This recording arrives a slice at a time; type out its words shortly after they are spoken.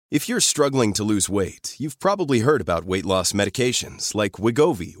If you're struggling to lose weight, you've probably heard about weight loss medications like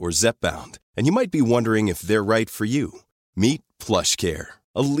Wegovy or Zepbound, and you might be wondering if they're right for you. Meet PlushCare,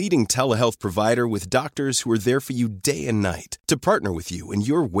 a leading telehealth provider with doctors who are there for you day and night to partner with you in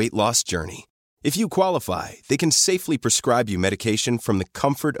your weight loss journey. If you qualify, they can safely prescribe you medication from the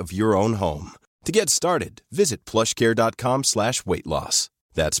comfort of your own home. To get started, visit plushcare.com/weightloss.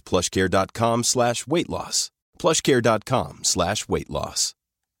 That's plushcare.com/weightloss. plushcare.com/weightloss.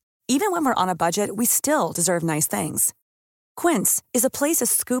 Even when we're on a budget, we still deserve nice things. Quince is a place to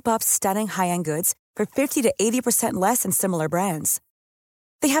scoop up stunning high-end goods for 50 to 80% less than similar brands.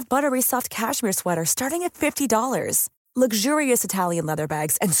 They have buttery soft cashmere sweaters starting at $50, luxurious Italian leather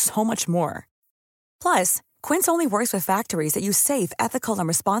bags, and so much more. Plus, Quince only works with factories that use safe, ethical, and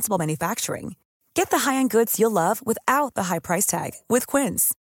responsible manufacturing. Get the high-end goods you'll love without the high price tag with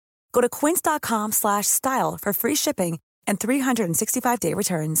Quince. Go to quince.com/style for free shipping and 365-day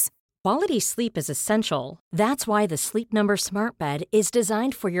returns. Quality sleep is essential. That's why the Sleep Number Smart Bed is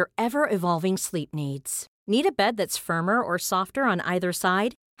designed for your ever-evolving sleep needs. Need a bed that's firmer or softer on either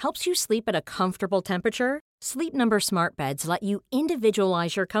side? Helps you sleep at a comfortable temperature? Sleep Number Smart Beds let you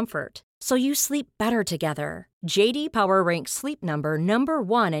individualize your comfort, so you sleep better together. J.D. Power ranks Sleep Number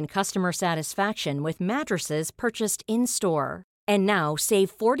 #1 in customer satisfaction with mattresses purchased in-store. And now,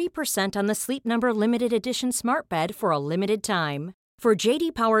 save 40% on the Sleep Number Limited Edition Smart Bed for a limited time. For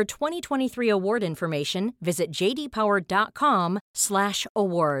J.D. Power 2023 award information, visit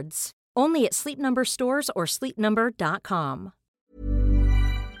jdpower.com/awards. Only at Sleep Number stores or sleepnumber.com.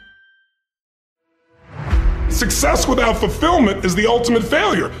 Success without fulfillment is the ultimate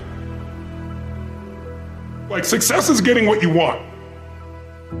failure. Like, success is getting what you want.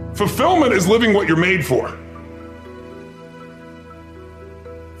 Fulfillment is living what you're made for.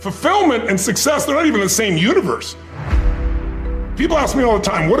 Fulfillment and success, they're not even the same universe. People ask me all the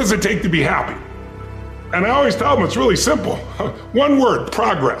time, what does it take to be happy? And I always tell them it's really simple. One word,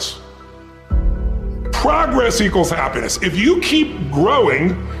 progress. Progress equals happiness. If you keep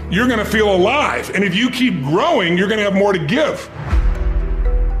growing, you're gonna feel alive. And if you keep growing, you're gonna have more to give.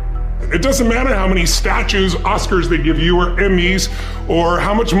 It doesn't matter how many statues, Oscars they give you, or Emmys, or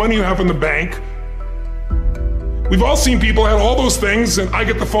how much money you have in the bank. We've all seen people have all those things, and I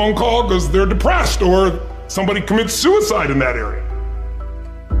get the phone call because they're depressed, or somebody commits suicide in that area.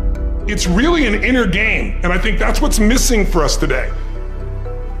 It's really an inner game, and I think that's what's missing for us today.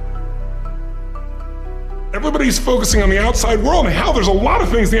 Everybody's focusing on the outside world, and how there's a lot of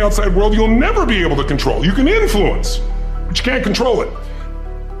things in the outside world you'll never be able to control. You can influence, but you can't control it.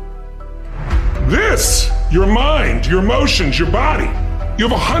 This, your mind, your emotions, your body, you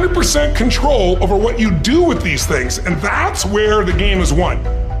have 100% control over what you do with these things, and that's where the game is won.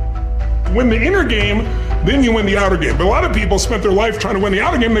 Win the inner game, then you win the outer game. But a lot of people spent their life trying to win the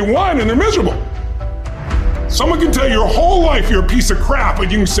outer game, they won, and they're miserable. Someone can tell you your whole life you're a piece of crap, but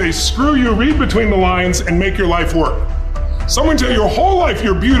you can say, screw you, read between the lines, and make your life work. Someone can tell you your whole life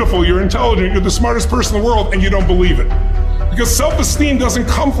you're beautiful, you're intelligent, you're the smartest person in the world, and you don't believe it. Because self-esteem doesn't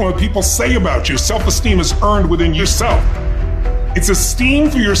come from what people say about you. Self-esteem is earned within yourself. It's esteem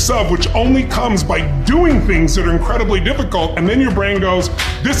for yourself, which only comes by doing things that are incredibly difficult, and then your brain goes,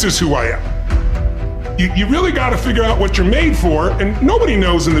 this is who I am. You really got to figure out what you're made for, and nobody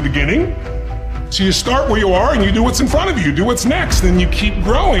knows in the beginning. So you start where you are and you do what's in front of you, do what's next, and you keep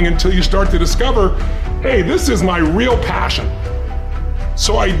growing until you start to discover, hey, this is my real passion.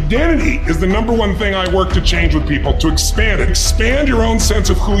 So identity is the #1 thing I work to change with people, to expand it. Expand your own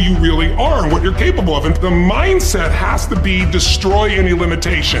sense of who you really are and what you're capable of. And the mindset has to be destroy any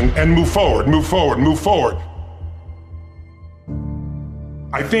limitation and move forward, move forward, move forward.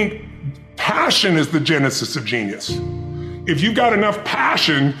 I think passion is the genesis of genius. If you've got enough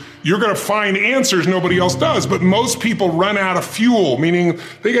passion, you're going to find answers nobody else does. But most people run out of fuel, meaning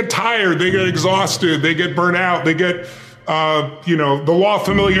they get tired, they get exhausted, they get burnt out, they get the law of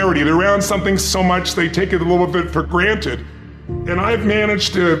familiarity. They're around something so much they take it a little bit for granted. And I've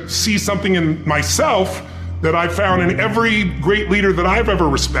managed to see something in myself that I found in every great leader that I've ever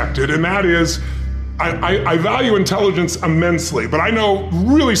respected, and that is I value intelligence immensely, but I know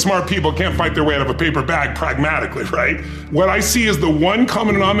really smart people can't fight their way out of a paper bag pragmatically, right? What I see as the one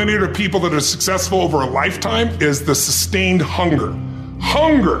common denominator of people that are successful over a lifetime is the sustained hunger.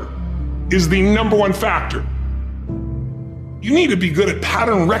 Hunger is the #1 factor. You need to be good at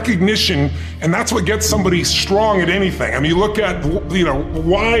pattern recognition, and that's what gets somebody strong at anything. I mean, you look at,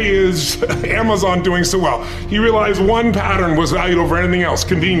 why is Amazon doing so well? He realized one pattern was valued over anything else,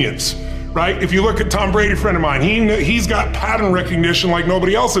 convenience, right? If you look at Tom Brady, a friend of mine, he's got pattern recognition like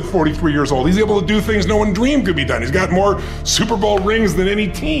nobody else at 43 years old. He's able to do things no one dreamed could be done. He's got more Super Bowl rings than any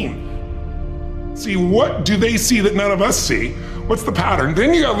team. See, what do they see that none of us see? What's the pattern?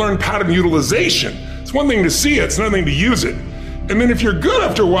 Then you got to learn pattern utilization. It's one thing to see it, it's another thing to use it. And then if you're good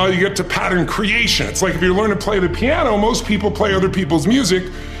after a while, you get to pattern creation. It's like if you learn to play the piano, most people play other people's music,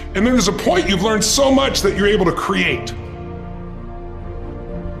 and then there's a point you've learned so much that you're able to create. It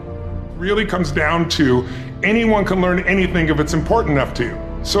really comes down to anyone can learn anything if it's important enough to you.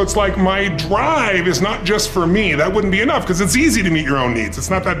 So it's like my drive is not just for me. That wouldn't be enough because it's easy to meet your own needs. It's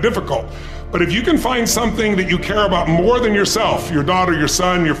not that difficult. But if you can find something that you care about more than yourself, your daughter, your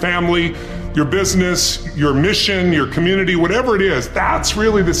son, your family, your business, your mission, your community, whatever it is, that's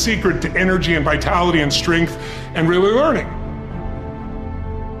really the secret to energy and vitality and strength and really learning.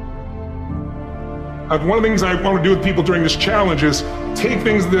 One of the things I want to do with people during this challenge is take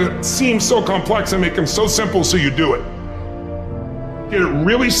things that seem so complex and make them so simple so you do it. Get it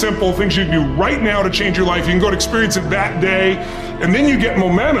really simple, things you can do right now to change your life. You can go to experience it that day, and then you get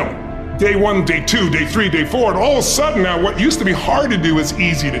momentum. Day 1, day 2, day 3, day 4, and all of a sudden now what used to be hard to do is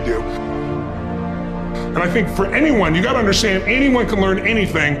easy to do. And I think for anyone, you got to understand anyone can learn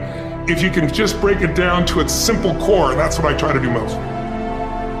anything if you can just break it down to its simple core, and that's what I try to do most.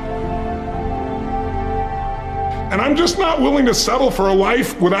 And I'm just not willing to settle for a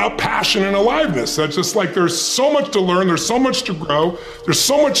life without passion and aliveness. That's just like there's so much to learn, there's so much to grow, there's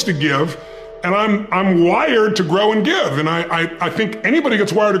so much to give, and I'm wired to grow and give. And I think anybody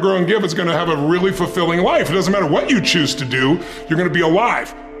gets wired to grow and give is going to have a really fulfilling life. It doesn't matter what you choose to do, you're going to be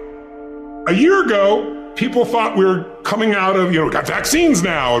alive. A year ago, people thought we were coming out of, we got vaccines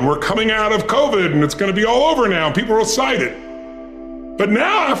now, and we're coming out of COVID, and it's going to be all over now, and people are excited. But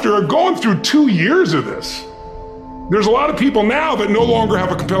now, after going through 2 years of this, there's a lot of people now that no longer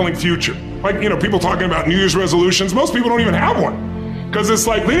have a compelling future. Like, people talking about New Year's resolutions, most people don't even have one. Because it's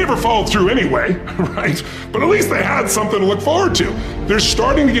like, they never followed through anyway, right? But at least they had something to look forward to. They're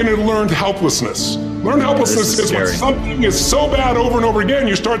starting to get into learned helplessness. Learned helplessness is when something is so bad over and over again,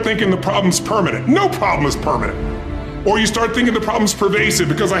 you start thinking the problem's permanent. No problem is permanent. Or you start thinking the problem's pervasive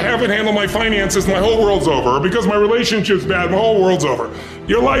because I haven't handled my finances, my whole world's over. Or because my relationship's bad, my whole world's over.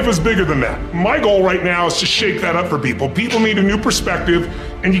 Your life is bigger than that. My goal right now is to shake that up for people. People need a new perspective,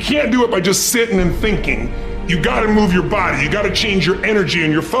 and you can't do it by just sitting and thinking. You gotta move your body, you gotta change your energy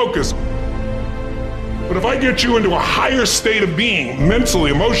and your focus. But if I get you into a higher state of being, mentally,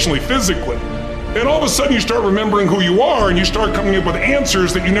 emotionally, physically, then all of a sudden you start remembering who you are and you start coming up with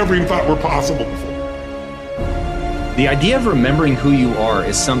answers that you never even thought were possible before. The idea of remembering who you are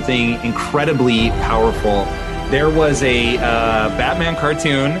is something incredibly powerful. There was a Batman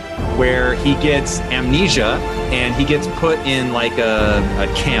cartoon where he gets amnesia and he gets put in like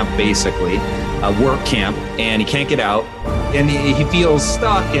a camp, basically, a work camp, and he can't get out. And he feels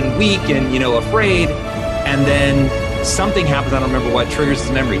stuck and weak and, afraid. And then something happens, I don't remember what, triggers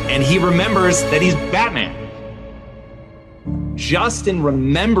his memory. And he remembers that he's Batman. Just in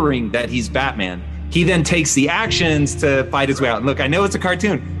remembering that he's Batman, he then takes the actions to fight his way out. And look, I know it's a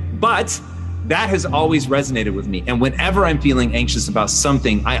cartoon, but that has always resonated with me. And whenever I'm feeling anxious about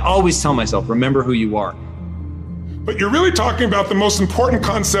something, I always tell myself, remember who you are. But you're really talking about the most important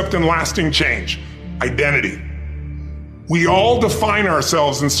concept in lasting change, identity. We all define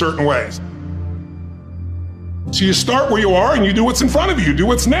ourselves in certain ways. So you start where you are and you do what's in front of you, do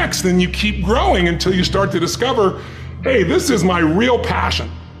what's next, and you keep growing until you start to discover, hey, this is my real passion.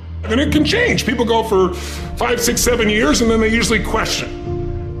 And it can change. People go for 5, 6, 7 years, and then they usually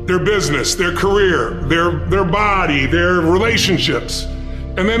question their business, their career, their body, their relationships.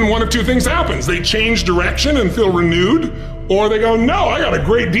 And then one of two things happens. They change direction and feel renewed, or they go, no, I got a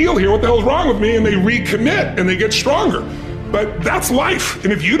great deal here. What the hell's wrong with me? And they recommit and they get stronger. But that's life.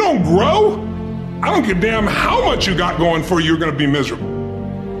 And if you don't grow, I don't give a damn how much you got going for you, you're going to be miserable.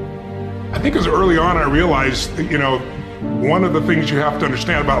 I think as early on I realized that, one of the things you have to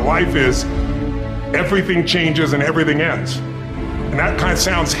understand about life is everything changes and everything ends. And that kind of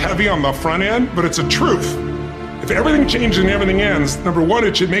sounds heavy on the front end, but it's a truth. If everything changes and everything ends, number one,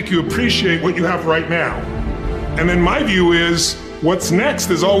 it should make you appreciate what you have right now. And then my view is what's next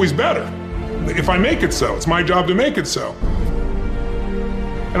is always better. If I make it so, it's my job to make it so.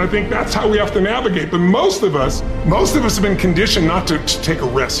 And I think that's how we have to navigate. But most of us have been conditioned not to take a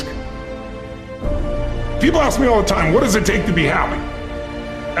risk. People ask me all the time, what does it take to be happy?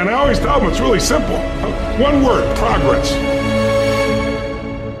 And I always tell them it's really simple. One word, progress.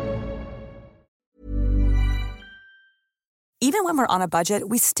 Even when we're on a budget,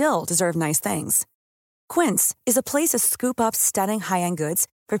 we still deserve nice things. Quince is a place to scoop up stunning high-end goods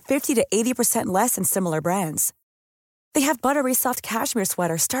for 50 to 80% less than similar brands. They have buttery soft cashmere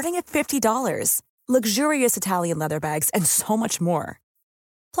sweaters starting at $50, luxurious Italian leather bags, and so much more.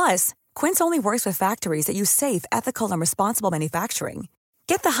 Plus, Quince only works with factories that use safe, ethical, and responsible manufacturing.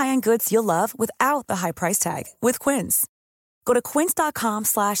 Get the high-end goods you'll love without the high price tag with Quince. Go to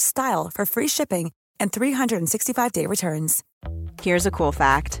quince.com/style for free shipping and 365-day returns. Here's a cool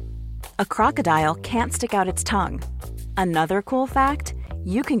fact. A crocodile can't stick out its tongue. Another cool fact,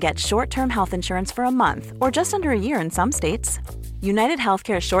 you can get short-term health insurance for a month or just under a year in some states. United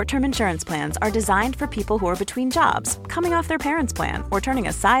Healthcare short-term insurance plans are designed for people who are between jobs, coming off their parents' plan, or turning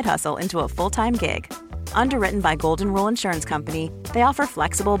a side hustle into a full-time gig. Underwritten by Golden Rule Insurance Company, they offer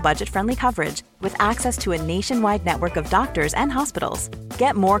flexible, budget-friendly coverage with access to a nationwide network of doctors and hospitals.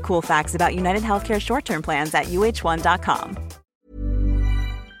 Get more cool facts about United Healthcare short-term plans at uh1.com.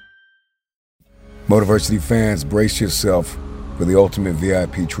 Motiversity fans, brace yourself for the ultimate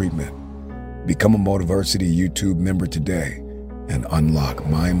VIP treatment. Become a Motiversity YouTube member today and unlock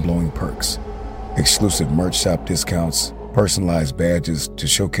mind-blowing perks, exclusive merch shop discounts, personalized badges to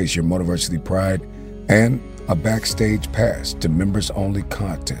showcase your Motiversity pride, and a backstage pass to members-only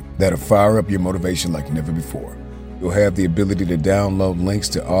content that'll fire up your motivation like never before. You'll have the ability to download links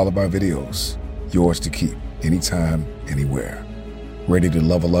to all of our videos, yours to keep, anytime, anywhere. Ready to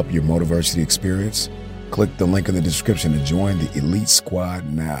level up your Motiversity experience? Click the link in the description to join the Elite Squad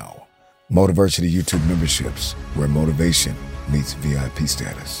now. Motiversity YouTube memberships, where motivation meets VIP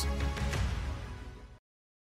status.